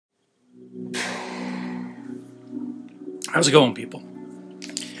How's it going, people?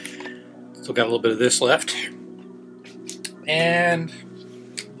 Still got a little bit of this left. And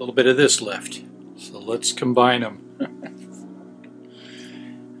a little bit of this left. So let's combine them.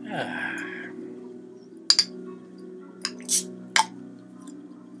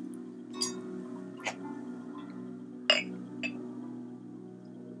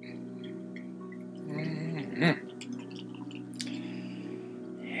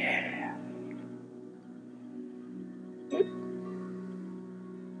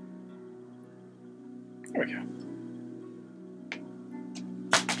 There we go.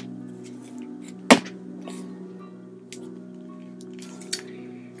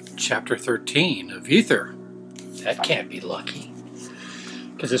 Chapter 13 of Ether. That can't be lucky.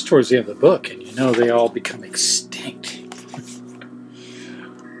 Because it's towards the end of the book, and you know they all become extinct.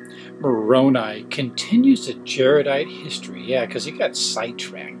 Moroni continues the Jaredite history. Yeah, because he got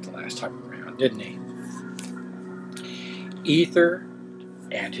sidetracked the last time around, didn't he? Ether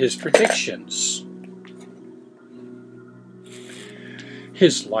and his predictions.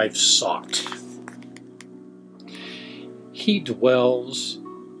 His life sought. He dwells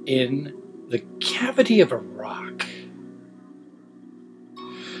in the cavity of a rock.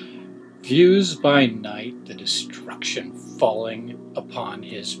 Views by night the destruction falling upon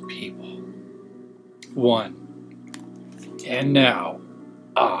his people. 1. And now,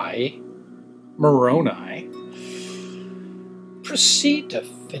 I, Moroni, proceed to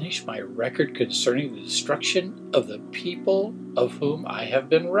finish my record concerning the destruction of the people of whom I have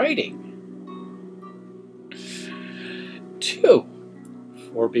been writing. 2.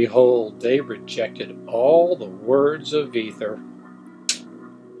 For behold, they rejected all the words of Ether.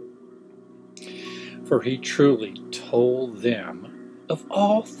 For he truly told them of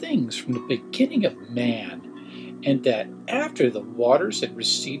all things from the beginning of man, and that after the waters had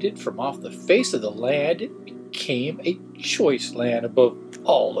receded from off the face of the land, it became a choice land above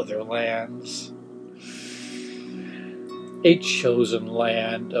all other lands, a chosen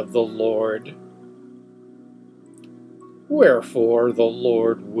land of the Lord. Wherefore the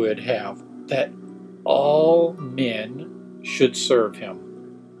Lord would have that all men should serve him,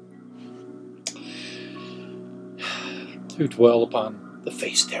 who dwell upon the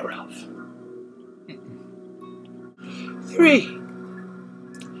face thereof. 3.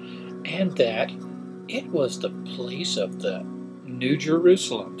 And that it was the place of the New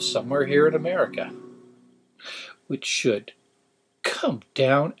Jerusalem, somewhere here in America, which should come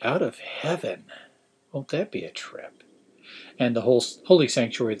down out of heaven. Won't that be a trip? And the whole holy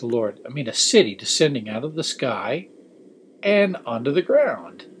sanctuary of the Lord. I mean, a city descending out of the sky and onto the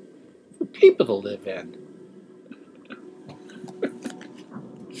ground for people to live in.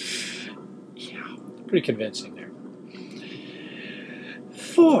 Yeah, pretty convincing there.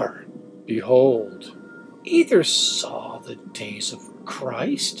 4. Behold, Ether saw the days of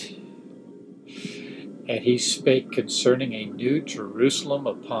Christ, and he spake concerning a new Jerusalem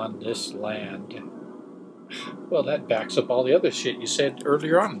upon this land. Well, that backs up all the other shit you said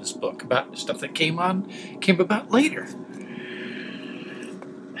earlier on in this book about stuff that came about later.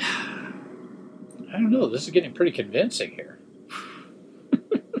 I don't know, this is getting pretty convincing here.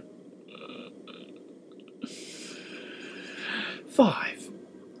 5.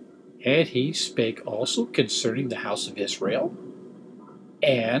 And he spake also concerning the house of Israel,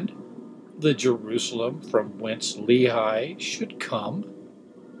 and the Jerusalem from whence Lehi should come.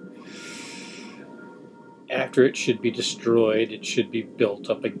 After it should be destroyed, it should be built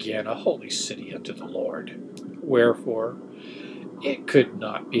up again, a holy city unto the Lord. Wherefore, it could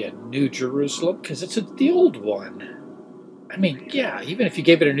not be a new Jerusalem, because it's the old one. I mean, yeah, even if you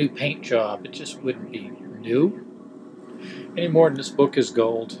gave it a new paint job, it just wouldn't be new. Any more than this book is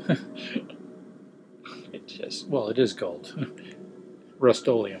gold. It is gold.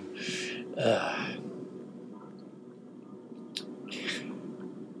 Rust-Oleum.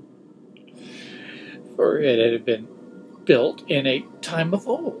 For it had been built in a time of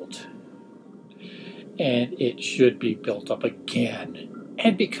old, and it should be built up again,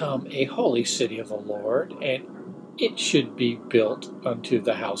 and become a holy city of the Lord, and it should be built unto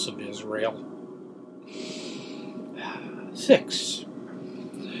the house of Israel. 6.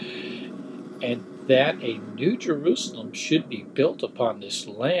 And that a new Jerusalem should be built upon this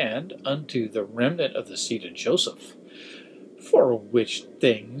land unto the remnant of the seed of Joseph, for which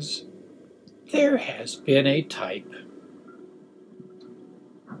things there has been a type.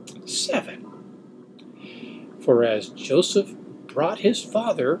 7. For as Joseph brought his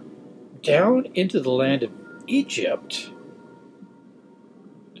father down into the land of Egypt,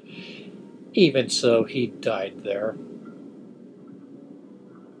 even so he died there.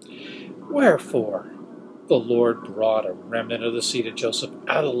 Wherefore the Lord brought a remnant of the seed of Joseph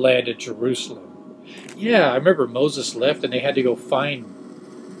out of the land of Jerusalem. Yeah, I remember Moses left and they had to go find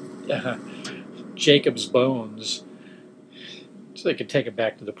Jacob's bones so they could take him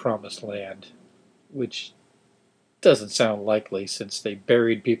back to the promised land, which doesn't sound likely since they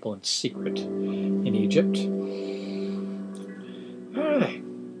buried people in secret in Egypt. All right.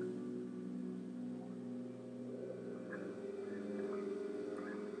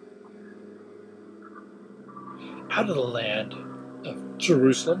 Out of the land of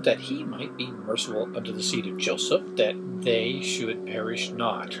Jerusalem, that he might be merciful unto the seed of Joseph, that they should perish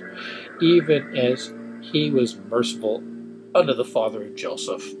not, even as he was merciful unto the father of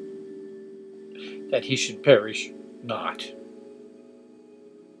Joseph, that he should perish not.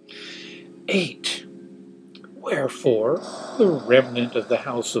 8. Wherefore the remnant of the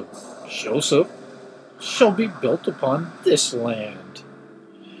house of Joseph shall be built upon this land,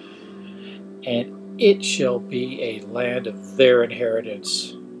 and it shall be a land of their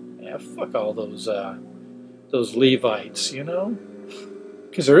inheritance. Yeah, fuck all those Levites, you know?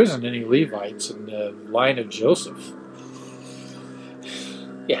 Because there isn't any Levites in the line of Joseph.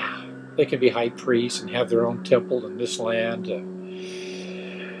 Yeah, they can be high priests and have their own temple in this land.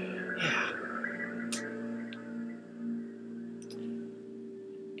 Yeah.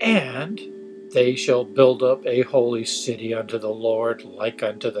 And they shall build up a holy city unto the Lord, like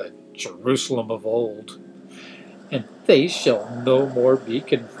unto the Jerusalem of old, and they shall no more be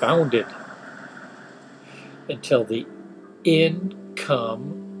confounded until the end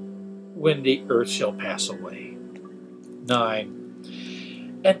come, when the earth shall pass away.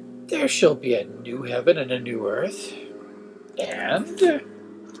 9. And there shall be a new heaven and a new earth. And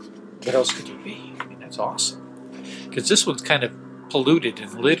what else could it be? I mean, that's awesome. Because this one's kind of polluted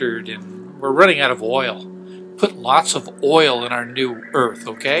and littered, and we're running out of oil. Put lots of oil in our new earth,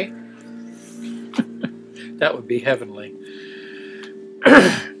 okay? That would be heavenly.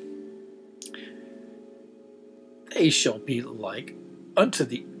 They shall be like unto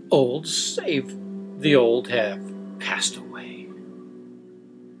the old, save the old have passed away,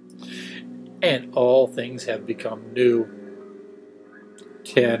 and all things have become new.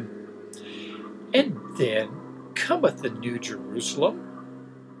 10. And then cometh the new Jerusalem,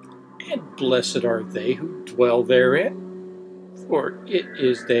 and blessed are they who dwell therein, for it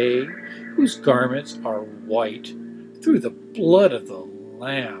is they whose garments are white through the blood of the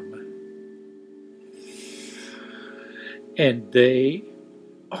Lamb. And they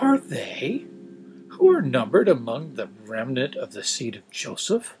are they who are numbered among the remnant of the seed of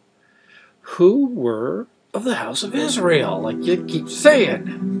Joseph, who were of the house of Israel, like you keep saying.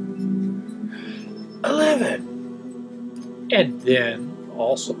 11. And then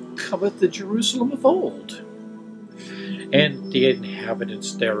also cometh the Jerusalem of old, and the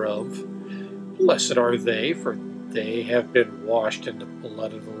inhabitants thereof. Blessed are they, for they have been washed in the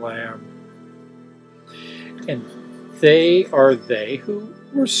blood of the Lamb. And they are they who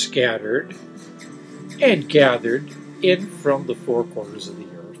were scattered and gathered in from the four quarters of the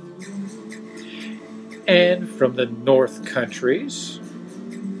earth, and from the north countries,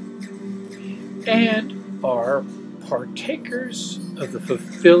 and are partakers of the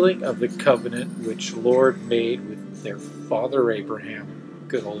fulfilling of the covenant which Lord made with their father Abraham.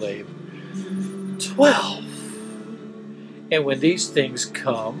 Good old Abe. 12. And when these things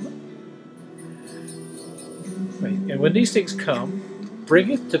come,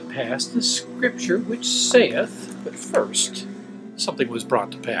 bringeth to pass the scripture which saith, but first something was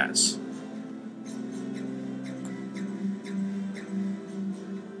brought to pass.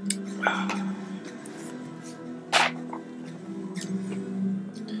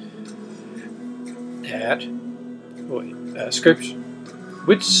 Scripture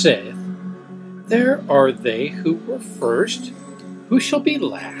which saith, there are they who were first, who shall be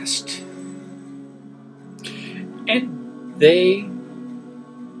last, and there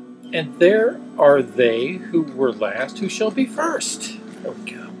are they who were last, who shall be first. There we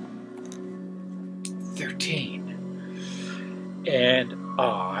go. 13. And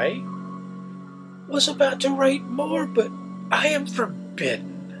I was about to write more, but I am forbidden.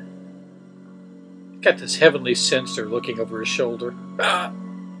 Got this heavenly censor looking over his shoulder.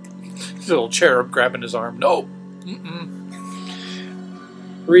 This little cherub grabbing his arm. No.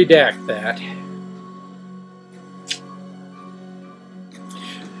 Redact that.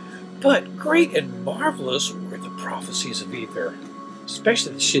 But great and marvelous were the prophecies of Eber,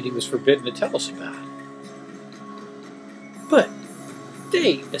 especially the shit he was forbidden to tell us about. But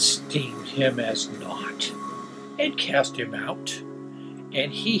they esteemed him as naught, and cast him out,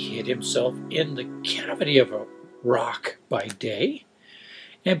 and he hid himself in the cavity of a rock by day,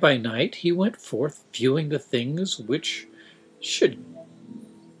 And by night he went forth, viewing the things which should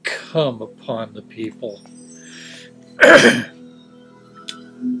come upon the people.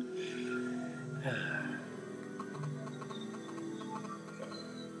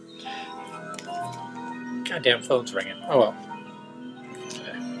 Goddamn phone's ringing. Oh well.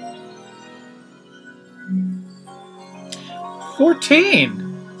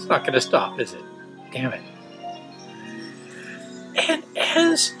 14! It's not going to stop, is it? Damn it. And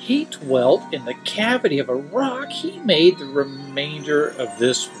as he dwelt in the cavity of a rock, he made the remainder of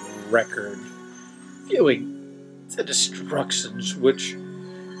this record, viewing the destructions which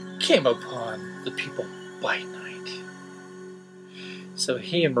came upon the people by night. So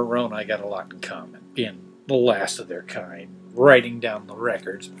he and Moroni got a lot in common, being the last of their kind, writing down the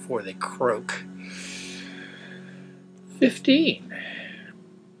records before they croak. 15.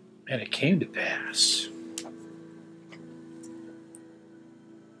 And it came to pass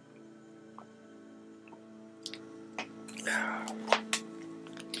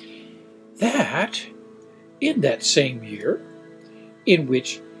that in that same year in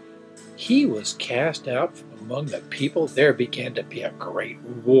which he was cast out from among the people, there began to be a great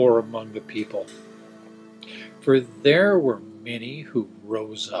war among the people. For there were many who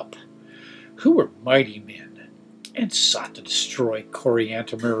rose up, who were mighty men, and sought to destroy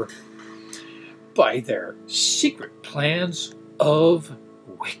Coriantumr by their secret plans of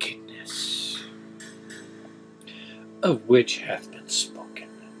wickedness, of which hath been spoken.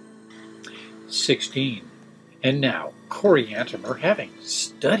 16. And now Coriantumr, having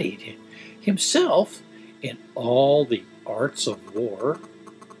studied himself in all the arts of war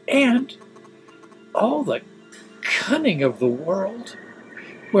and all the cunning of the world,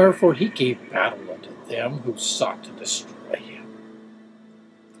 wherefore he gave battle unto them who sought to destroy him.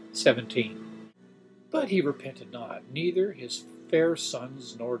 17. But he repented not, neither his fair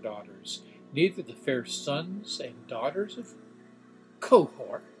sons nor daughters, neither the fair sons and daughters of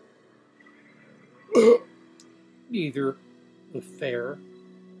Cohor, neither the fair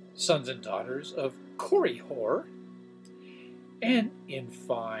sons and daughters of Corihor, and in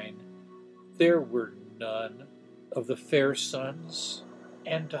fine, there were none of the fair sons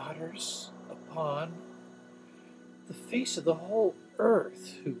and daughters upon the face of the whole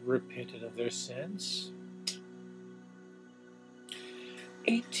earth who repented of their sins.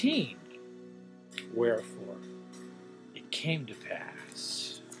 18. Wherefore it came to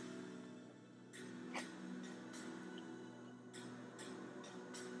pass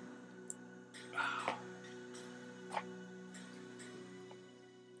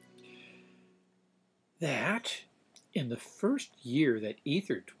that in the first year that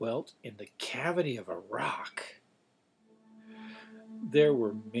Ether dwelt in the cavity of a rock, there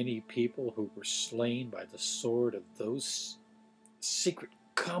were many people who were slain by the sword of those secret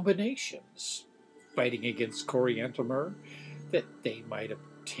combinations, fighting against Coriantumr, that they might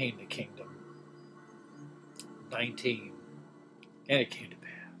obtain the kingdom. 19. And it came to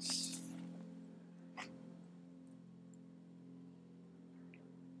pass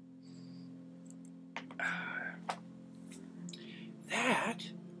that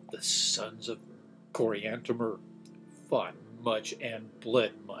the sons of Coriantumr fought much and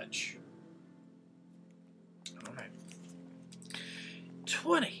bled much. All right.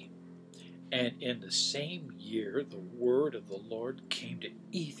 20. And in the same year the word of the Lord came to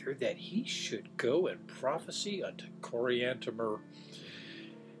Ether that he should go and prophesy unto Coriantumr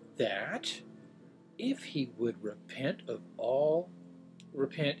that if he would repent and all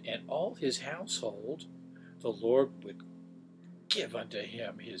his household, the Lord would give unto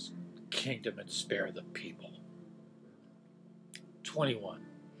him his kingdom and spare the people. 21.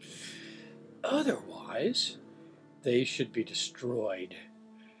 Otherwise they should be destroyed,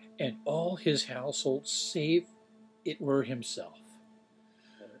 and all his household, save it were himself.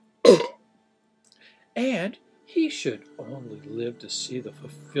 And he should only live to see the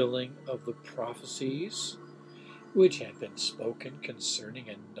fulfilling of the prophecies which had been spoken concerning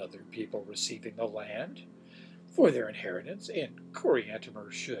another people receiving the land for their inheritance, and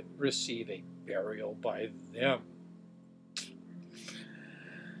Coriantumr should receive a burial by them.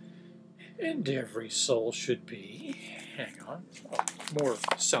 And every soul should be, hang on, more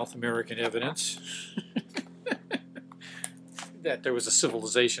South American evidence that there was a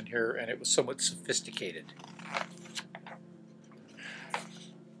civilization here and it was somewhat sophisticated.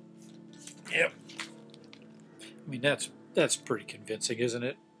 Yep. I mean, that's pretty convincing, isn't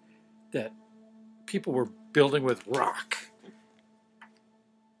it? That people were building with rock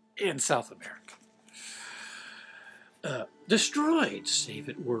in South America. Destroyed, save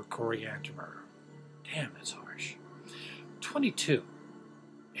it were Coriantumr. Damn, that's harsh. 22.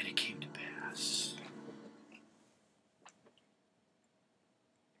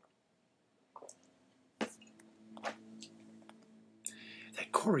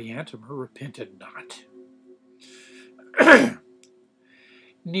 Coriantumr repented not.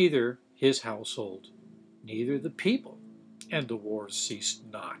 Neither his household, neither the people, and the wars ceased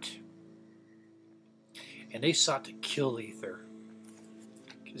not. And they sought to kill Ether,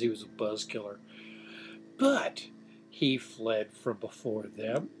 because he was a buzzkiller. But he fled from before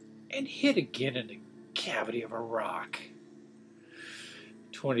them and hid again in the cavity of a rock.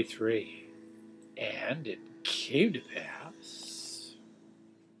 23. And it came to pass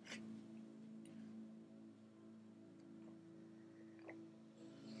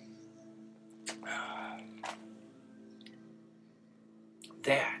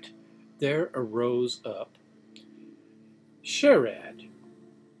that there arose up Sherad,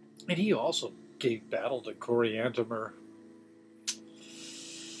 and he also gave battle to Coriantumr,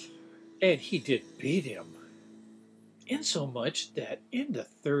 and he did beat him, insomuch that in the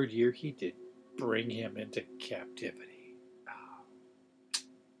 3rd year he did bring him into captivity.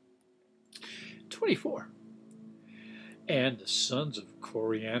 24. And the sons of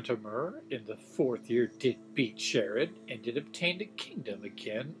Coriantumr in the 4th year did beat Sherad, and did obtain the kingdom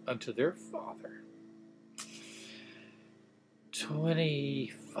again unto their father.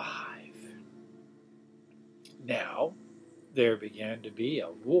 25. Now there began to be a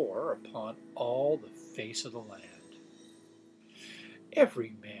war upon all the face of the land,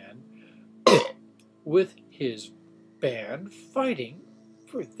 every man with his band fighting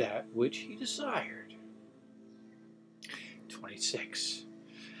for that which he desired. 26.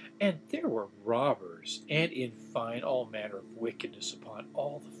 And there were robbers, and in fine all manner of wickedness upon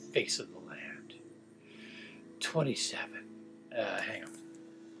all the face of the land. 27. Hang on.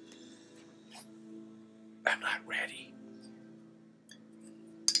 I'm not ready.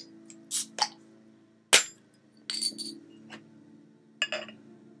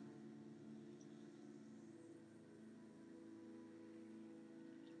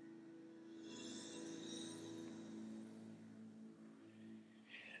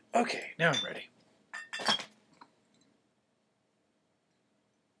 Okay, now I'm ready.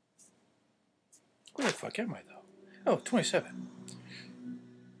 Where the fuck am I, though? Oh, 27.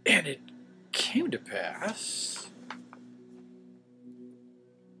 And it came to pass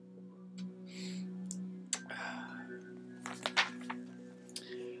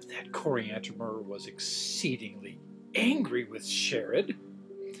that Coriantumr was exceedingly angry with Sherad,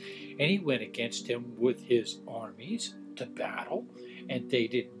 and he went against him with his armies to battle, and they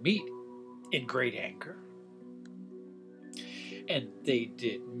did meet in great anger. And they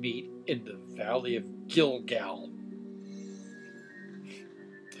did meet in the valley of Gilgal.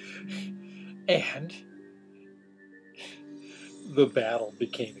 And the battle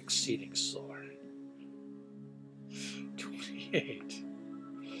became exceeding sore. 28.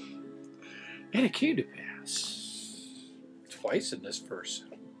 And it came to pass, twice in this verse,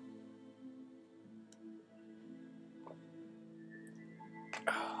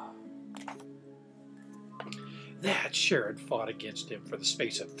 that Sherad fought against him for the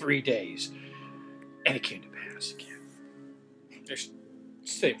space of 3 days. And it came to pass again. There's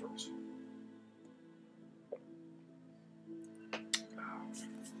same verse.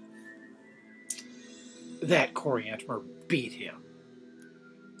 That Coriantumr beat him,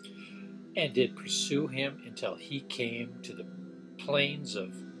 and did pursue him until he came to the plains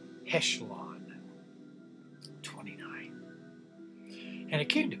of Heshlon. 29. And it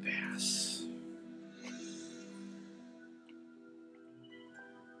came to pass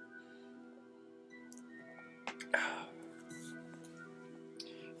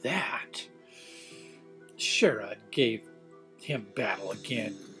that Sherad gave him battle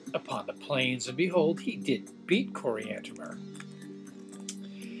again upon the plains, and behold, he did beat Coriantumr,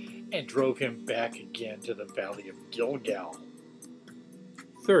 and drove him back again to the valley of Gilgal.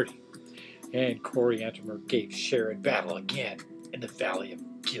 30. And Coriantumr gave Sherad battle again in the valley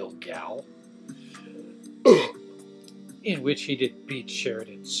of Gilgal, in which he did beat Sherad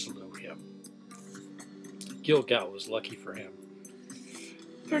and slew him. Gilgal was lucky for him.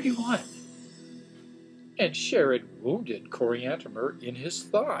 31. And Sherad wounded Coriantumr in his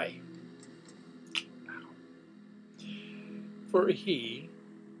thigh.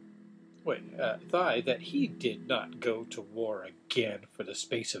 Thigh that he did not go to war again for the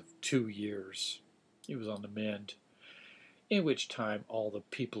space of 2 years. He was on the mend, in which time all the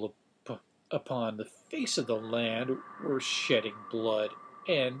people upon the face of the land were shedding blood,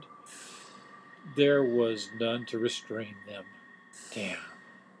 and there was none to restrain them. Damn.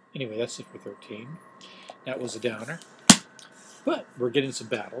 Anyway, that's it for 13. That was a downer. But we're getting some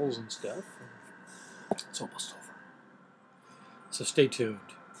battles and stuff. It's almost over. So stay tuned,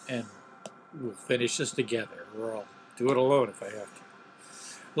 and we'll finish this together, or I'll do it alone if I have to.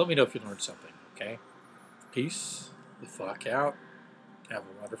 Let me know if you learned something, okay? Peace the fuck out. Have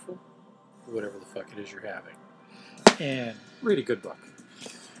a wonderful, whatever the fuck it is you're having. And read a good book.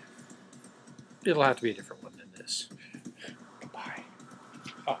 It'll have to be a different one than this. Goodbye.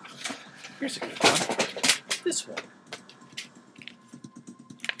 Oh, here's a good one. This one.